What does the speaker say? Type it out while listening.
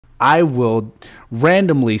I will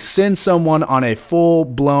randomly send someone on a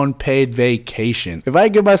full-blown paid vacation. If I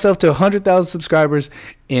give myself to 100,000 subscribers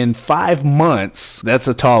in 5 months, that's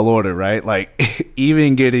a tall order, right? Like,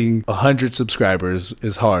 even getting 100 subscribers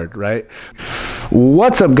is hard, right?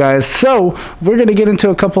 What's up, guys? So we're gonna get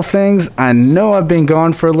into a couple things. I know I've been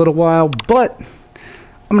gone for a little while, but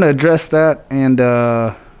I'm gonna address that, and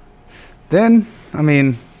then, I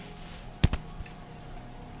mean,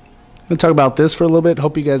 I'm gonna talk about this for a little bit.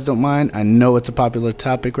 Hope you guys don't mind. I know it's a popular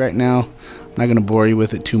topic right now. I'm not gonna bore you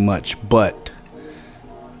with it too much, but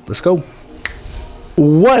let's go.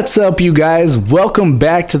 What's up, you guys? Welcome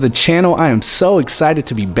back to the channel. I am so excited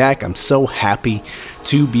to be back. I'm so happy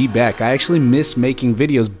to be back. I actually miss making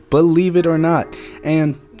videos, believe it or not.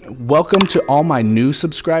 And welcome to all my new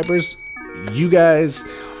subscribers. You guys,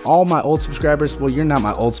 all my old subscribers, well, you're not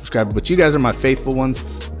my old subscriber, but you guys are my faithful ones.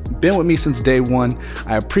 Been with me since day one.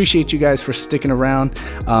 I appreciate you guys for sticking around.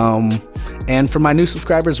 And for my new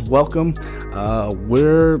subscribers, welcome.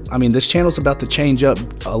 This channel's about to change up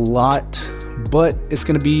a lot, but it's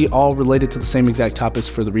going to be all related to the same exact topics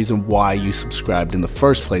for the reason why you subscribed in the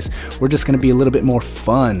first place. We're just going to be a little bit more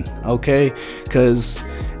fun, okay? Because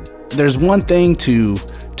there's one thing to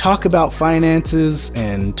talk about finances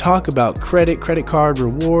and talk about credit card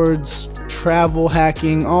rewards, travel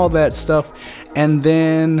hacking, all that stuff, and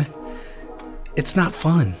then it's not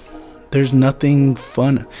fun. There's nothing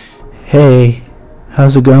fun. Hey,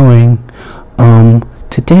 how's it going?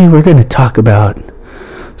 Today we're going to talk about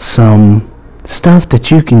some stuff that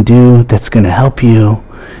you can do that's going to help you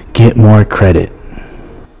get more credit.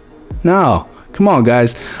 No, come on,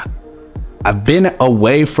 guys. I've been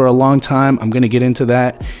away for a long time. I'm going to get into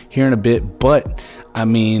that here in a bit, but I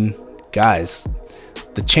mean, guys,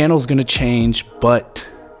 the channel's going to change, but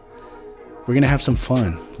we're gonna have some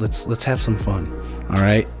fun. Let's have some fun. All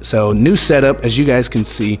right, so new setup. As you guys can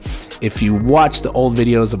see, if you watch the old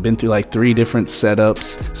videos, I've been through like 3 different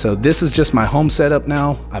setups. So this is just my home setup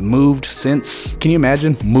now. I moved since, can you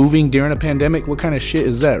imagine moving during a pandemic? What kind of shit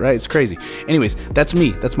is that, right? It's crazy. Anyways, that's me.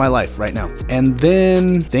 That's my life right now. And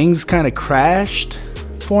then things kind of crashed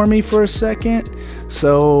for me for a second.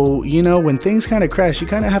 So, you know, when things kind of crash, you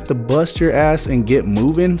kind of have to bust your ass and get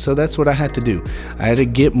moving. So that's what I had to do. I had to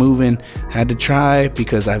get moving, had to try,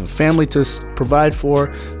 because I have a family to provide for.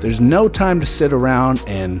 There's no time to sit around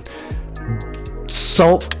and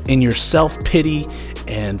sulk in your self-pity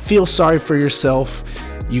and feel sorry for yourself.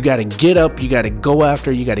 You got to get up, you got to go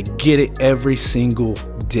after, you got to get it every single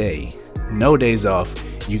day. No days off.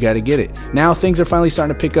 You got to get it. Now things are finally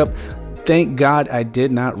starting to pick up. Thank God I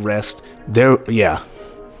did not rest. There'd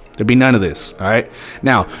be none of this. All right.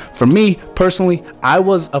 Now, for me personally, I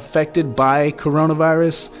was affected by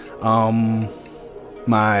coronavirus.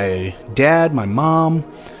 My dad, my mom,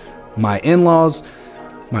 my in-laws,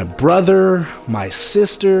 my brother, my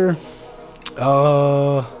sister.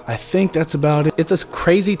 I think that's about it. It's a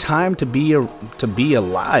crazy time to be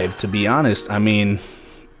alive, to be honest. I mean,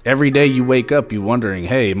 every day you wake up, you're wondering,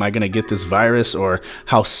 hey, am I going to get this virus, or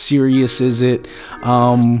how serious is it?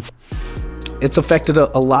 It's affected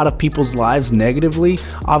a lot of people's lives negatively.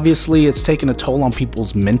 Obviously, it's taken a toll on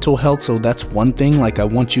people's mental health. So that's one thing, like, I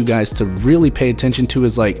want you guys to really pay attention to,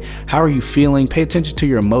 is like, how are you feeling? Pay attention to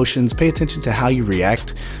your emotions. Pay attention to how you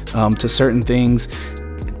react to certain things.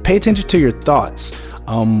 Pay attention to your thoughts.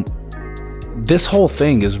 This whole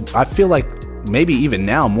thing is, I feel like, maybe even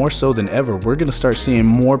now more so than ever, we're going to start seeing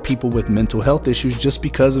more people with mental health issues just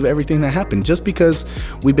because of everything that happened, just because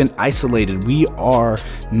we've been isolated. We are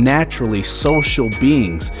naturally social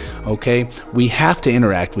beings, okay? We have to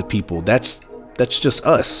interact with people. That's just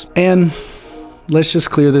us. And let's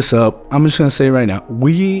just clear this up. I'm just going to say right now,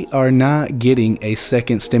 we are not getting a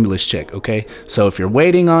second stimulus check, okay? So if you're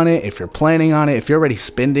waiting on it, if you're planning on it, if you're already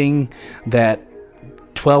spending that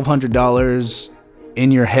 $1,200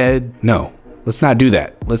 in your head, no. Let's not do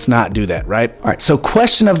that. Let's not do that, right? All right, so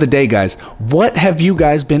question of the day, guys. What have you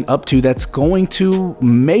guys been up to that's going to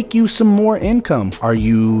make you some more income? Are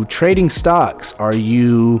you trading stocks? Are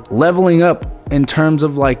you leveling up in terms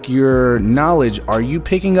of like your knowledge? Are you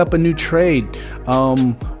picking up a new trade?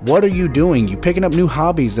 What are you doing? You picking up new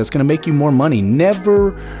hobbies that's gonna make you more money.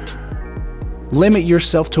 Never limit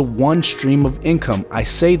yourself to one stream of income. I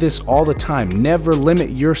say this all the time. Never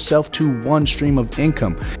limit yourself to one stream of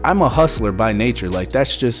income. I'm a hustler by nature. Like,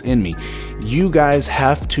 that's just in me. You guys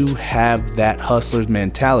have to have that hustler's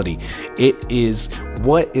mentality. It is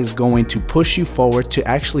what is going to push you forward to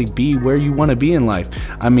actually be where you want to be in life.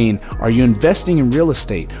 I mean, are you investing in real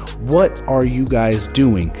estate? What are you guys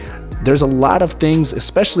doing? There's a lot of things,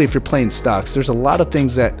 especially if you're playing stocks, there's a lot of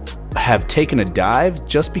things that have taken a dive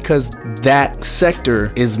just because that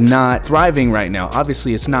sector is not thriving right now.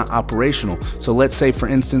 Obviously, it's not operational. So let's say, for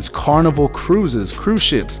instance, Carnival cruises, cruise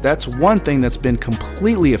ships, that's one thing that's been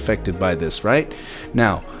completely affected by this, right?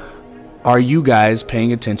 Now, are you guys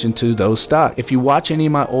paying attention to those stocks? If you watch any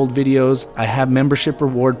of my old videos, I have membership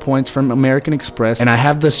reward points from American Express, and I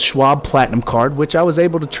have the Schwab Platinum card, which I was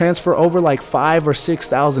able to transfer over like $5,000 or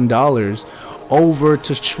 $6,000 over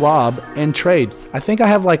to Schwab and trade. I think I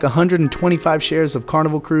have like 125 shares of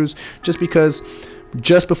Carnival Cruise, just because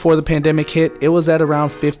just before the pandemic hit, it was at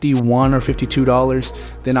around $51 or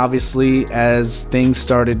 $52. Then obviously, as things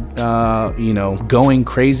started, you know, going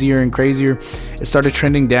crazier and crazier, it started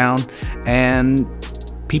trending down, and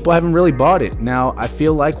people haven't really bought it. Now, I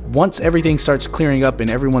feel like once everything starts clearing up and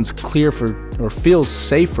everyone's clear for, or feels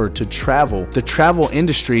safer to travel, the travel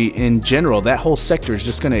industry in general, that whole sector is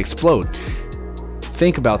just going to explode.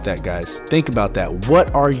 Think about that, guys. Think about that.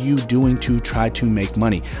 What are you doing to try to make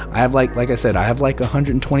money? I have like I said, I have like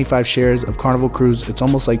 125 shares of Carnival Cruise. It's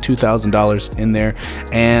almost like $2,000 in there.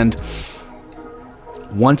 And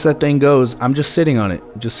once that thing goes, I'm just sitting on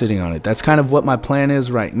it, That's kind of what my plan is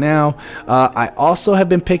right now. I also have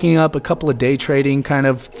been picking up a couple of day trading kind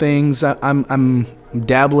of things. I'm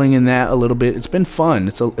dabbling in that a little bit. It's been fun.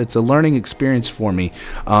 It's a learning experience for me.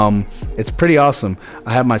 It's pretty awesome.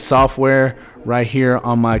 I have my software right here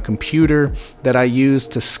on my computer that I use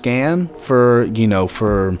to scan for, you know,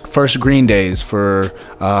 for first green days, for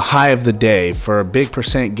high of the day, for big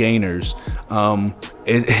percent gainers.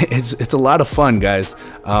 It's a lot of fun, guys.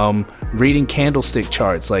 Reading candlestick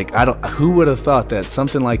charts, like who would have thought that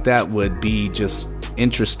something like that would be just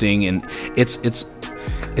interesting? And it's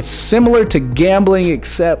similar to gambling,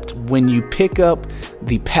 except when you pick up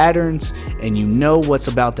the patterns and you know what's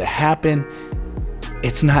about to happen.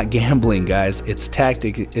 It's not gambling, guys. It's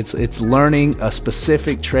tactic. It's learning a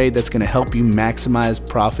specific trade that's going to help you maximize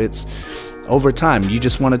profits over time. You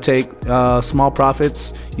just want to take small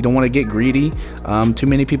profits. You don't want to get greedy. Too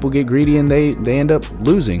many people get greedy and they end up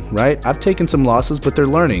losing, right? I've taken some losses, but they're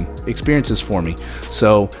learning experiences for me.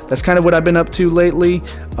 So that's kind of what I've been up to lately.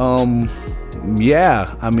 Yeah,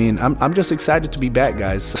 I mean, I'm just excited to be back,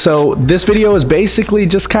 guys. So this video is basically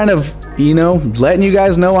just kind of, you know, letting you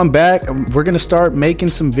guys know I'm back. We're gonna start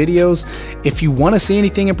making some videos. If you want to see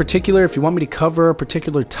anything in particular, if you want me to cover a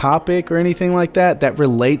particular topic or anything like that that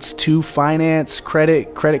relates to finance,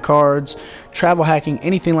 credit cards, travel hacking,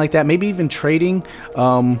 anything like that, maybe even trading,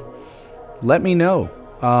 let me know.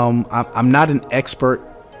 I'm not an expert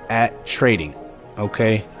at trading,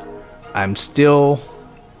 okay? I'm still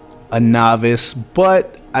a novice,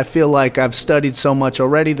 but I feel like I've studied so much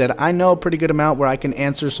already that I know a pretty good amount where I can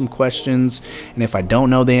answer some questions, and if I don't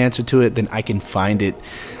know the answer to it, then I can find it.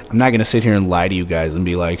 I'm not gonna sit here and lie to you guys and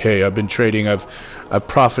be like, hey, I've been trading, I've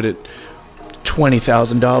profited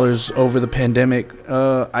 $20,000 over the pandemic.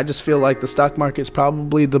 I just feel like the stock market is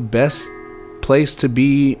probably the best place to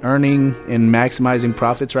be earning and maximizing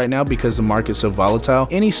profits right now because the market's so volatile.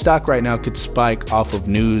 Any stock right now could spike off of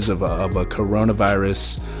news of a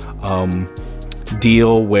coronavirus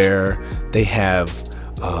deal where they have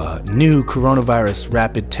new coronavirus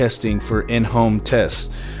rapid testing for in-home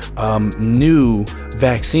tests, new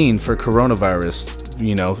vaccine for coronavirus,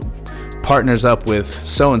 you know, partners up with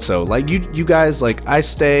so-and-so. Like you guys, like I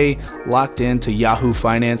stay locked into Yahoo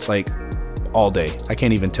Finance like all day. I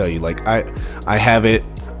can't even tell you. Like I have it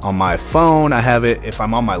on my phone. I have it if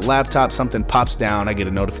I'm on my laptop, something pops down, I get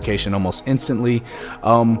a notification almost instantly.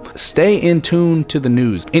 Stay in tune to the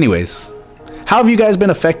news. Anyways, how have you guys been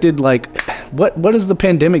affected? Like what has the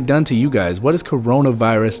pandemic done to you guys? What has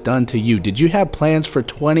coronavirus done to you? Did you have plans for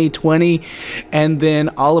 2020 and then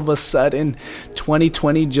all of a sudden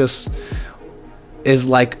 2020 just is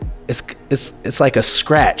like it's like a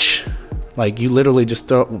scratch? Like you literally just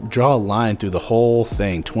draw a line through the whole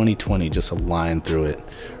thing. 2020, just a line through it,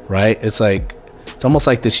 right? It's like, it's almost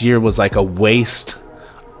like this year was like a waste.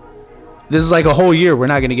 This is like a whole year we're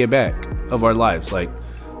not gonna get back of our lives. Like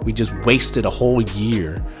we just wasted a whole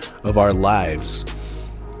year of our lives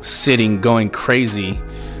sitting, going crazy.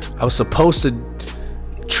 I was supposed to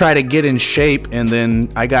try to get in shape, and then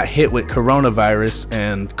I got hit with coronavirus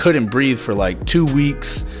and couldn't breathe for like 2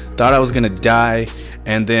 weeks. Thought I was gonna die,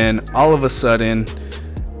 and then all of a sudden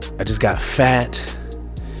I just got fat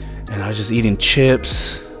and I was just eating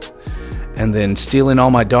chips and then stealing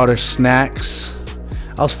all my daughter's snacks.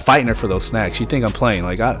 I was fighting her for those snacks. You think I'm playing?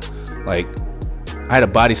 Like I had a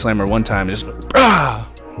body slammer one time and just nah,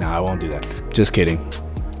 I won't do that. Just kidding.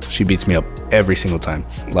 She beats me up every single time.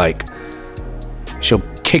 Like she'll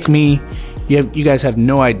kick me. You guys have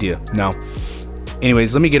no idea. No,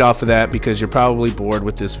 anyways, let me get off of that because you're probably bored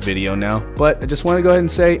with this video now. But I just want to go ahead and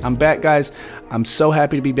say I'm back, guys. I'm so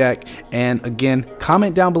happy to be back. And again,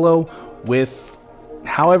 comment down below with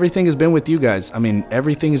how everything has been with you guys. I mean,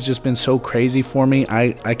 everything has just been so crazy for me.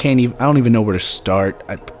 I don't even know where to start.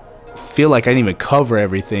 I feel like I didn't even cover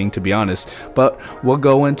everything, to be honest, but we'll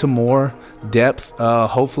go into more depth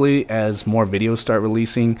hopefully as more videos start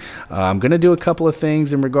releasing. I'm gonna do a couple of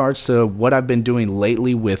things in regards to what I've been doing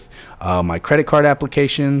lately with my credit card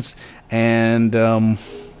applications, and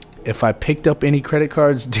if I picked up any credit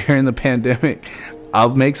cards during the pandemic,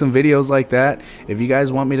 I'll make some videos like that. If you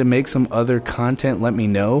guys want me to make some other content, let me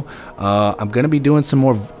know. I'm gonna be doing some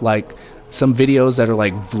more like some videos that are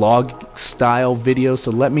like vlog style videos,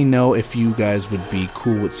 so let me know if you guys would be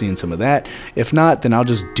cool with seeing some of that. If not, then I'll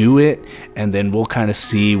just do it, and then we'll kind of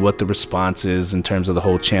see what the response is in terms of the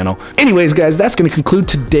whole channel. Anyways, guys, that's going to conclude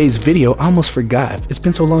today's video. I almost forgot. It's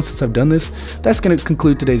been so long since I've done this. That's going to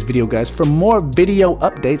conclude today's video, guys. For more video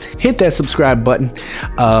updates, hit that subscribe button.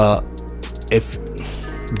 If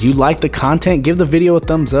you like the content, give the video a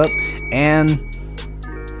thumbs up and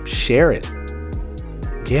share it.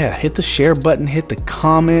 Yeah, hit the share button, hit the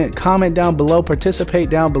comment down below, participate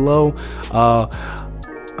down below.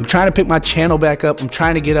 I'm trying to pick my channel back up. I'm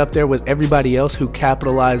trying to get up there with everybody else who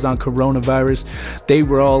capitalized on coronavirus. They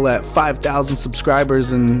were all at 5,000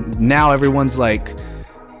 subscribers, and now everyone's like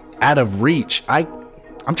out of reach. I'm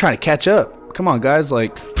trying to catch up. Come on, guys,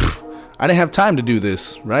 like I didn't have time to do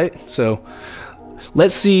this, right? So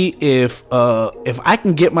let's see if I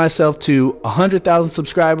can get myself to 100,000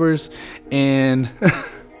 subscribers in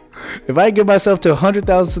if I get myself to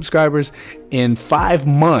 100,000 subscribers in 5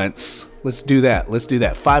 months. Let's do that. Let's do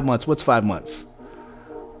that. 5 months. What's 5 months?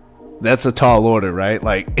 That's a tall order, right?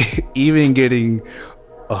 Like even getting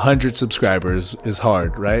 100 subscribers is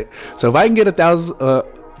hard, right? So if I can get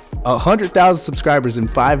 100,000 subscribers in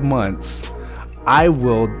 5 months, I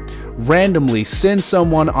will randomly send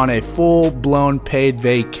someone on a full-blown paid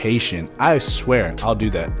vacation. I swear I'll do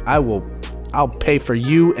that. I'll pay for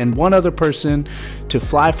you and one other person to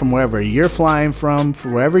fly from wherever you're flying from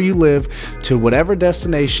wherever you live, to whatever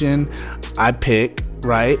destination I pick,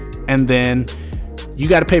 right? And then you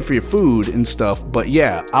got to pay for your food and stuff. But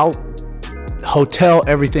yeah, I'll hotel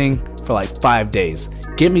everything for like 5 days.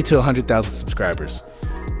 Get me to 100,000 subscribers.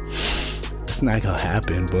 It's not gonna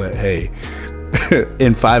happen, but hey,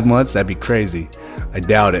 in 5 months, that'd be crazy. I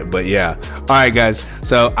doubt it, but yeah. All right, guys,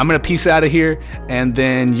 so I'm gonna peace out of here, and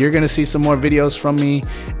then you're gonna see some more videos from me,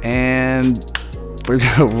 and we're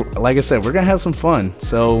gonna, like I said, we're gonna have some fun.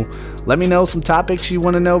 So let me know some topics you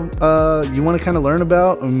want to know, you want to kind of learn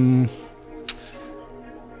about.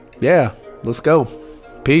 Yeah, let's go.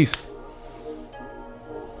 Peace.